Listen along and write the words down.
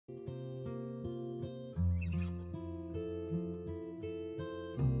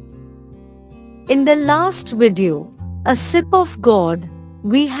In the last video, A Sip of God,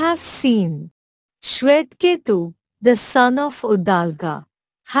 we have seen Shvetaketu, the son of Udalka,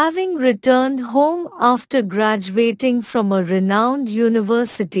 having returned home after graduating from a renowned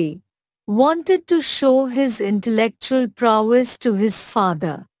university, wanted to show his intellectual prowess to his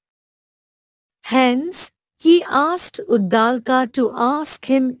father. Hence, he asked Udalka to ask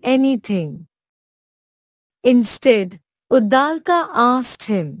him anything. Instead, Udalka asked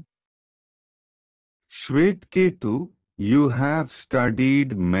him, Shvetaketu, you have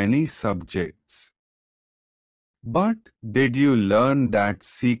studied many subjects. But did you learn that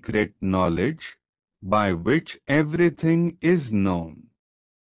secret knowledge by which everything is known?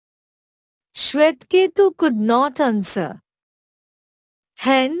 Shvetaketu could not answer.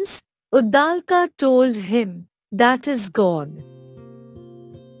 Hence, Udalka told him, that is God.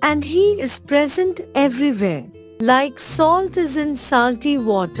 And he is present everywhere, like salt is in salty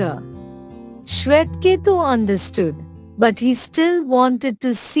water. Shvetaketu understood, but he still wanted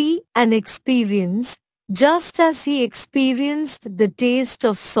to see and experience, just as he experienced the taste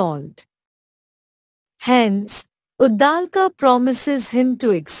of salt. Hence, Udalka promises him to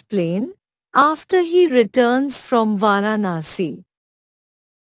explain after he returns from Varanasi.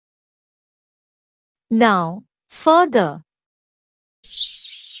 Now, further.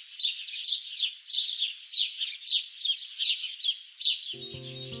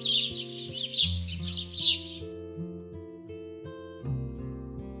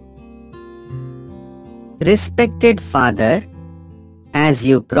 Respected Father, as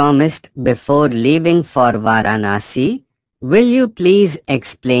you promised before leaving for Varanasi, will you please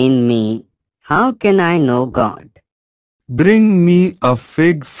explain me how can I know God? Bring me a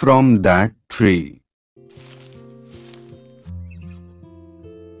fig from that tree.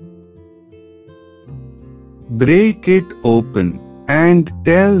 Break it open and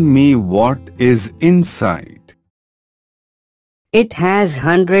tell me what is inside. It has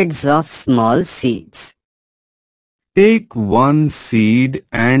hundreds of small seeds. Take one seed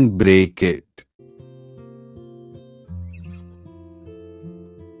and break it.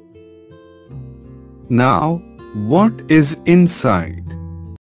 Now, what is inside?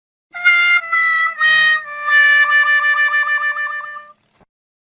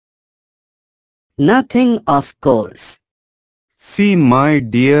 Nothing, of course. See, my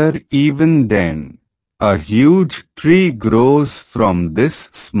dear, even then, a huge tree grows from this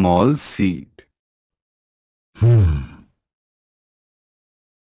small seed.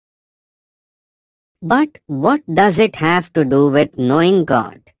 But what does it have to do with knowing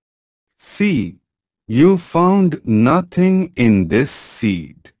God? See, you found nothing in this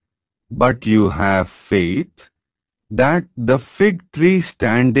seed, but you have faith that the fig tree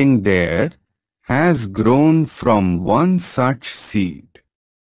standing there has grown from one such seed.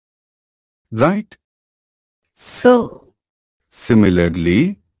 Right? So,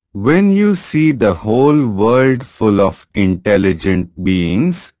 similarly, when you see the whole world full of intelligent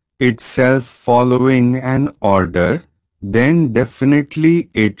beings, itself following an order, then definitely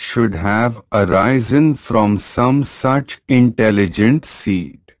it should have arisen from some such intelligent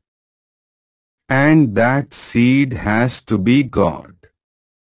seed. And that seed has to be God.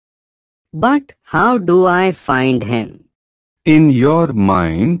 But how do I find Him? In your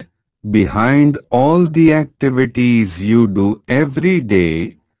mind, behind all the activities you do every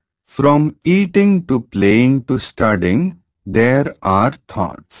day, from eating to playing to studying, there are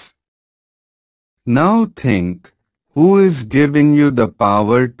thoughts. Now think, who is giving you the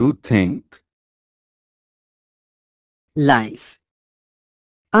power to think? Life.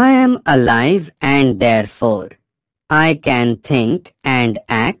 I am alive and therefore I can think and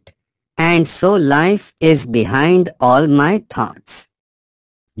act, and so life is behind all my thoughts.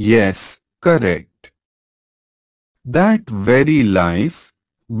 Yes, correct. That very life,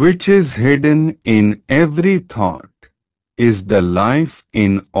 which is hidden in every thought, is the life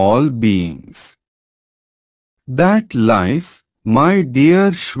in all beings. That life, my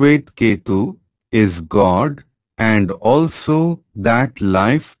dear Shvetaketu, is God, and also that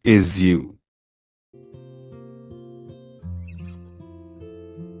life is you.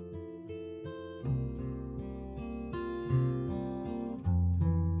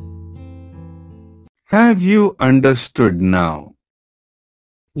 Have you understood now?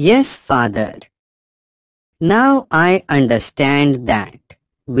 Yes, Father. Now I understand that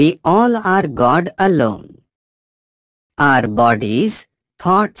we all are God alone. Our bodies,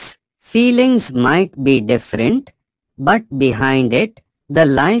 thoughts, feelings might be different, but behind it, the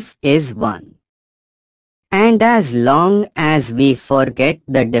life is one. And as long as we forget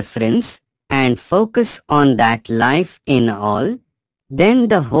the difference and focus on that life in all, then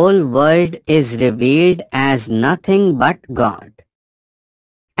the whole world is revealed as nothing but God.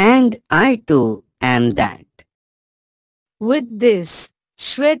 And I too am that. With this,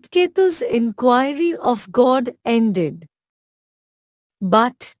 Shvetaketu's inquiry of God ended.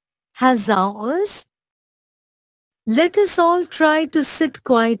 But has ours? Let us all try to sit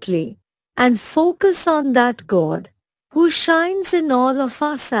quietly and focus on that God who shines in all of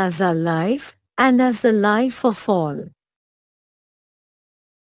us as our life and as the life of all.